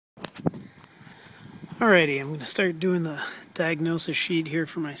Alrighty, I'm going to start doing the diagnosis sheet here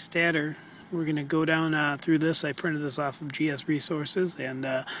for my stator. We're going to go down through this. I printed this off of GSResources, and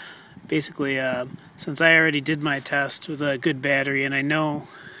basically, since I already did my test with a good battery, and I know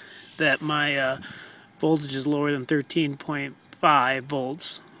that my voltage is lower than 13.5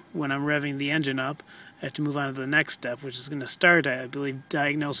 volts when I'm revving the engine up, I have to move on to the next step, which is going to start, I believe,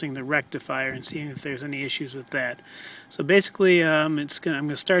 diagnosing the rectifier and seeing if there's any issues with that. So basically, I'm going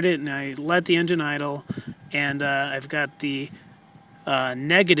to start it, and I let the engine idle, and I've got the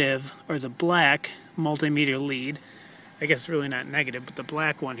negative, or the black multimeter lead. I guess it's really not negative, but the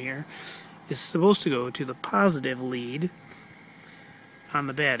black one here is supposed to go to the positive lead on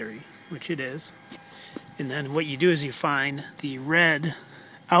the battery, which it is. And then what you do is you find the red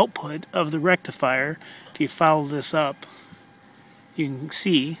output of the rectifier. If you follow this up, you can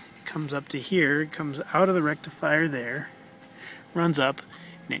see it comes up to here, it comes out of the rectifier there, runs up,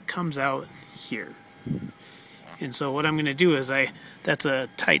 and it comes out here. And so what I'm going to do is that's a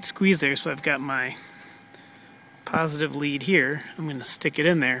tight squeeze there, so I've got my positive lead here. I'm going to stick it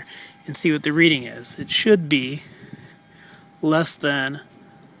in there and see what the reading is. It should be less than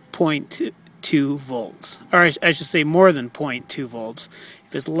 0.2 volts, or I should say more than 0.2 volts.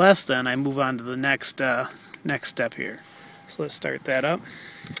 If it's less than, I move on to the next step here. So let's start that up.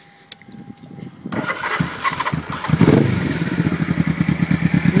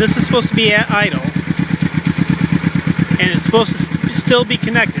 And this is supposed to be at idle, and it's supposed to still be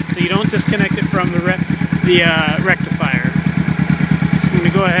connected, so you don't disconnect it from the rectifier. So I'm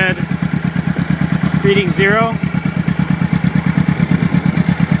going to go ahead, reading 0.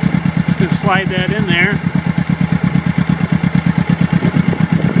 Just going to slide that in there.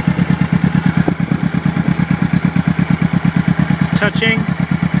 It's touching,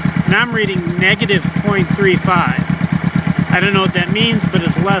 and I'm reading negative 0.35. I don't know what that means, but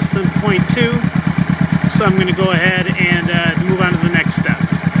it's less than 0.2. So I'm going to go ahead and move on to the next step.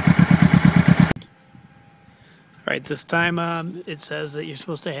 Alright, this time it says that you're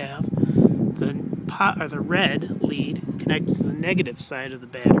supposed to have the red lead connected to the negative side of the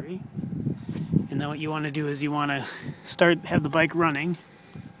battery. And then what you want to do is you want to have the bike running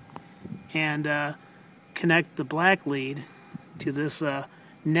and connect the black lead to this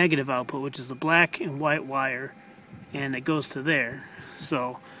negative output, which is the black and white wire, and it goes to there.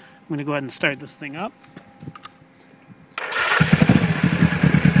 So I'm going to go ahead and start this thing up.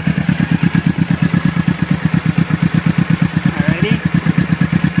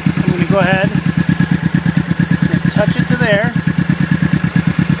 Go ahead and touch it to there,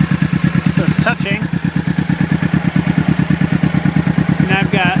 so it's touching, and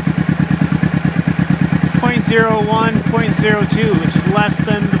I've got 0.01, 0.02, which is less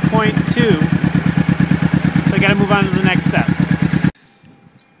than the 0.2, so I got to move on to the next step.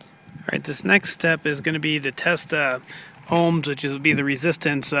 Alright, this next step is going to be to test ohms, which will be the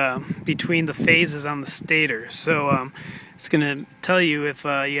resistance between the phases on the stator. So it's going to tell you if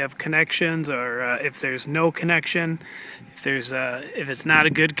you have connections, or if there's no connection, if it's not a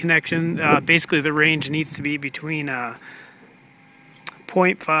good connection. Basically, the range needs to be between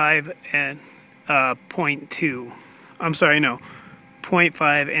 0.5 and 0.2. I'm sorry, no,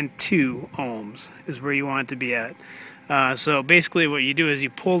 0.5 and 2 ohms is where you want it to be at. So basically, what you do is you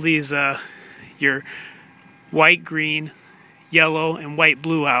pull these your white, green, yellow, and white,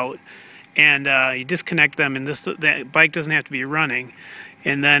 blue out, and you disconnect them, and that bike doesn't have to be running.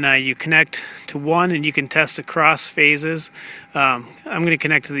 And then you connect to one, and you can test across phases. I'm going to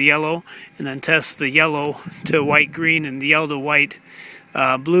connect to the yellow, and then test the yellow to white, green, and the yellow to white,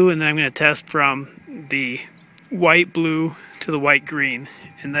 blue, and then I'm going to test from the white, blue to the white, green,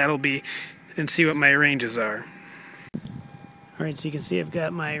 and and see what my ranges are. Alright, so you can see I've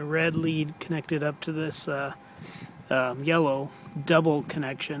got my red lead connected up to this yellow double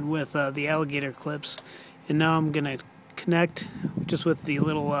connection with the alligator clips, and now I'm going to connect just with the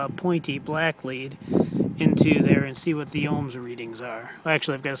little pointy black lead into there and see what the ohms readings are. Well,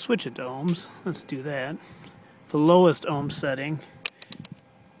 actually, I've got to switch it to ohms. Let's do that. The lowest ohm setting,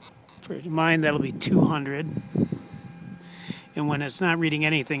 for mine, that'll be 200. And when it's not reading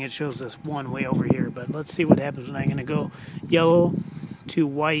anything, it shows this one way over here. But let's see what happens when I'm going to go yellow to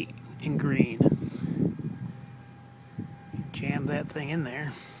white and green. Jam that thing in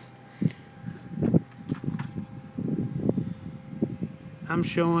there. I'm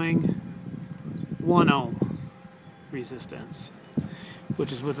showing 1 ohm resistance,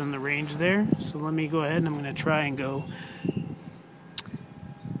 which is within the range there. So let me go ahead, and I'm going to try and go.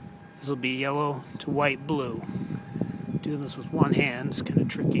 This will be yellow to white, blue. Doing this with one hand is kind of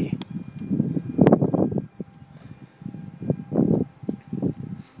tricky.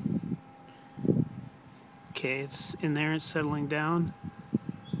 Okay, it's in there, it's settling down.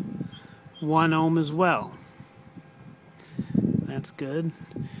 1 ohm as well. That's good.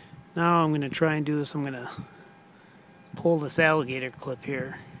 Now I'm going to try and do this. I'm going to pull this alligator clip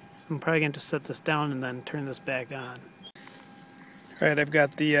here. I'm probably going to set this down and then turn this back on. Alright, I've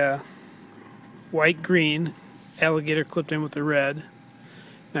got the white-green alligator clipped in with the red.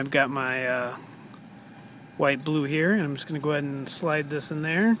 And I've got my white-blue here, and I'm just going to go ahead and slide this in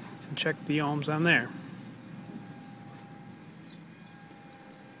there and check the ohms on there.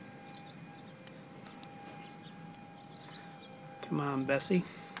 Come on, Bessie.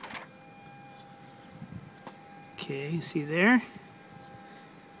 Okay, see there?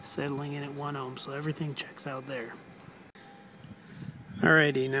 Settling in at 1 ohm, so everything checks out there.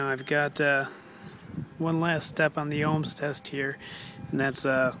 Alrighty, now I've got one last step on the Ohms test here, and that's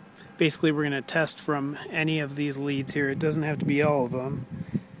basically we're going to test from any of these leads here. It doesn't have to be all of them,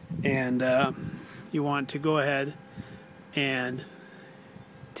 and you want to go ahead and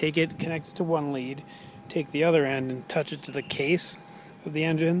take it, connect it to one lead, take the other end and touch it to the case of the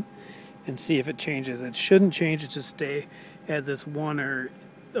engine and see if it changes. It shouldn't change, it should stay at this 1 or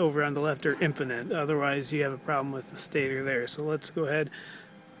over on the left or infinite. Otherwise you have a problem with the stator there. So let's go ahead.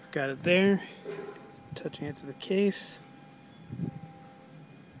 I've got it there, touching it to the case.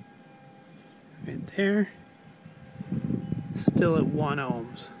 Right there. Still at 1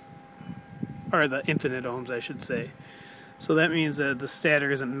 ohms. Or the infinite ohms, I should say. So that means that the stator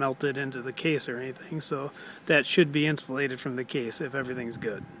isn't melted into the case or anything, so that should be insulated from the case if everything's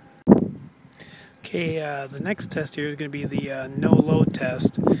good. Okay, the next test here is going to be the no-load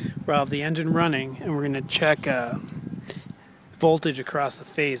test, where I'll have the engine running and we're going to check voltage across the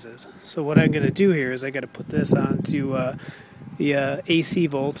phases. So what I'm going to do here is I got to put this onto the AC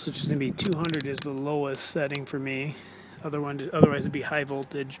volts, which is going to be 200 is the lowest setting for me. Otherwise it'd be high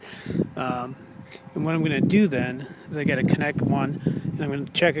voltage. And what I'm going to do then is I got to connect one, and I'm going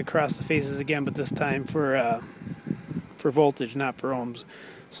to check across the phases again, but this time for voltage, not for ohms.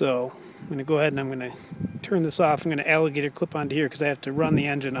 So I'm going to go ahead and I'm going to turn this off. I'm going to alligator clip onto here because I have to run the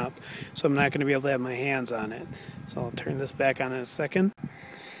engine up, so I'm not going to be able to have my hands on it. So I'll turn this back on in a second.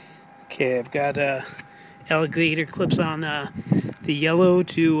 Okay, I've got alligator clips on the yellow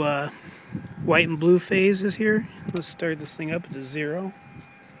to white and blue phases here. Let's start this thing up to 0.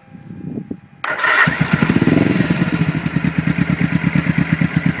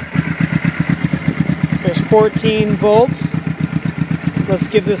 There's 14 volts. Let's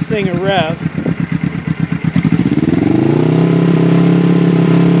give this thing a rev.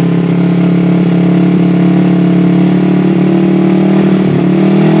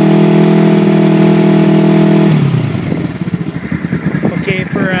 Okay,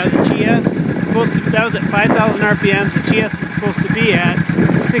 for the GS, it's supposed to, that was at 5,000 RPMs. The GS is supposed to be at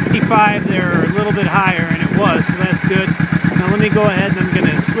 65 there, or a little bit higher, and it was, so that's good. Now let me go ahead and I'm going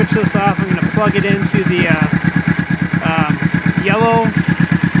to switch this off. I'm going to plug it into the yellow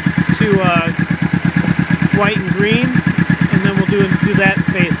to white and green, and then we'll do that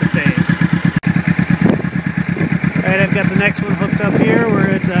phase to phase. Alright, I've got the next one hooked up here. We're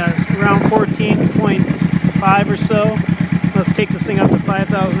at around 14.5 or so. Let's take this thing up to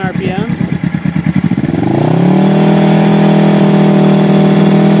 5,000 RPMs.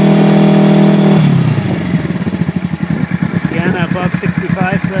 Above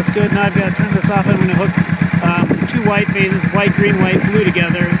 65, so that's good. Now I've got to turn this off. I'm going to hook 2 white phases, white, green, white, blue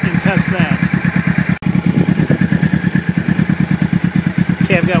together and test that.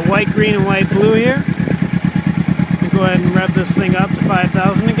 Okay, I've got white, green, and white, blue here. I'm going to go ahead and rev this thing up to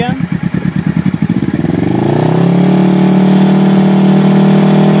 5,000 again.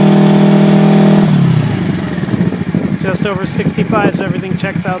 Just over 65, so everything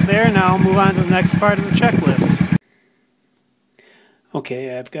checks out there. Now I'll move on to the next part of the checklist.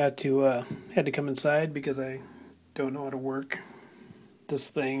 Okay, I've got to, had to come inside because I don't know how to work this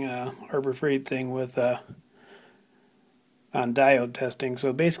thing, Harbor Freight thing with, on diode testing.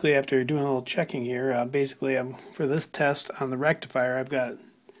 So basically after doing a little checking here, basically for this test on the rectifier, I've got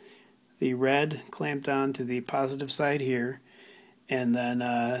the red clamped on to the positive side here, and then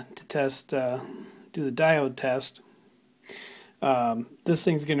to test, do the diode test, this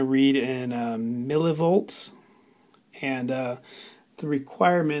thing's going to read in millivolts, and the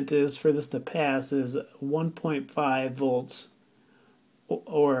requirement is for this to pass is 1.5 volts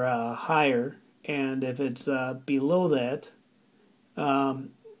or higher, and if it's below that on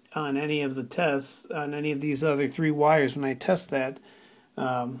any of the tests, on any of these other 3 wires, when I test that,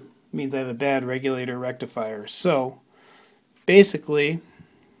 means I have a bad regulator rectifier. So basically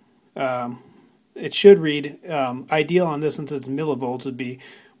it should read, ideal on this, since it's millivolts, would be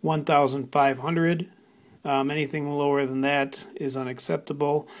 1,500 Anything lower than that is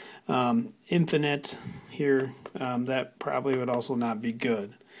unacceptable. Infinite here, that probably would also not be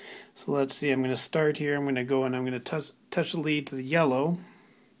good. So let's see, I'm going to start here. I'm going to go and I'm going to touch the lead to the yellow.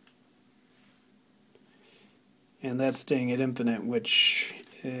 And that's staying at infinite, which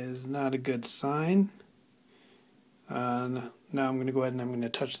is not a good sign. Now I'm going to go ahead and I'm going to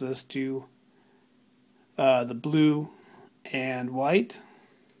touch this to the blue and white.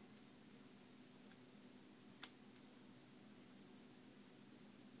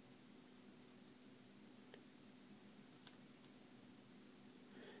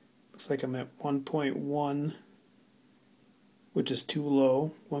 Looks like I'm at 1.1, which is too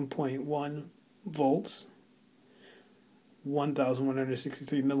low, 1.1 volts,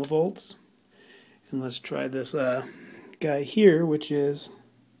 1,163 millivolts. And let's try this guy here, which is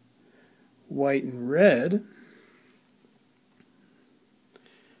white and red.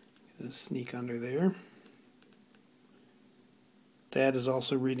 Let's sneak under there. That is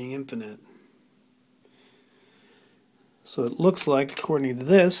also reading infinite. So it looks like, according to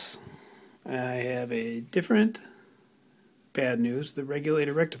this, I have a different bad news. The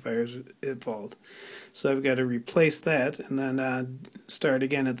regulator rectifier is at fault. So I've got to replace that and then start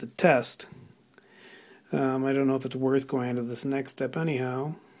again at the test. I don't know if it's worth going into this next step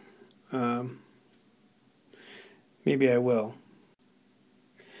anyhow. Maybe I will.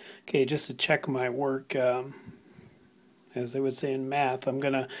 Okay, just to check my work, as they would say in math, I'm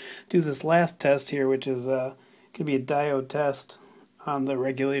going to do this last test here, which is going to be a diode test on the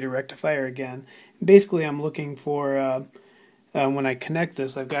regulator rectifier again. Basically, I'm looking for, when I connect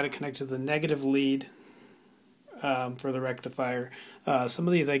this, I've got to connect to the negative lead for the rectifier. Some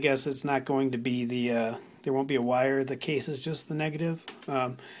of these, I guess, it's not going to be the, there won't be a wire. The case is just the negative.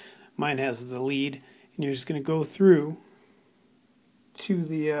 Mine has the lead, and you're just going to go through to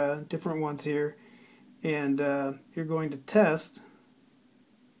the different ones here, and you're going to test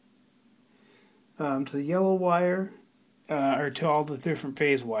to the yellow wire, or to all the different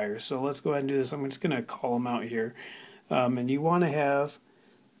phase wires. So let's go ahead and do this. I'm just going to call them out here. And you want to have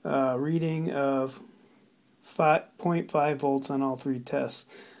a reading of 0.5 volts on all three tests.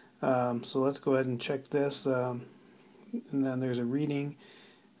 So let's go ahead and check this. And then there's a reading.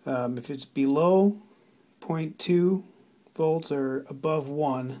 If it's below 0.2 volts or above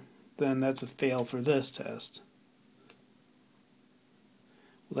 1, then that's a fail for this test.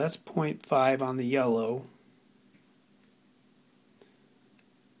 Well, that's 0.5 on the yellow.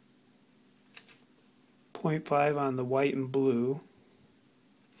 .5 on the white and blue.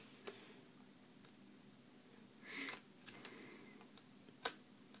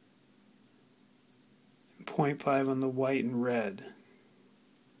 And 0.5 on the white and red.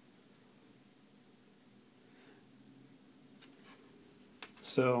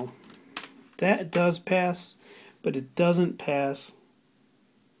 So that does pass, but it doesn't pass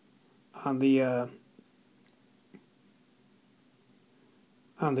on the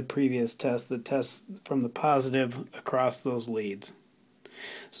previous test, the test from the positive across those leads.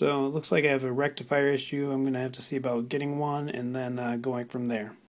 So it looks like I have a rectifier issue. I'm going to have to see about getting one and then going from there.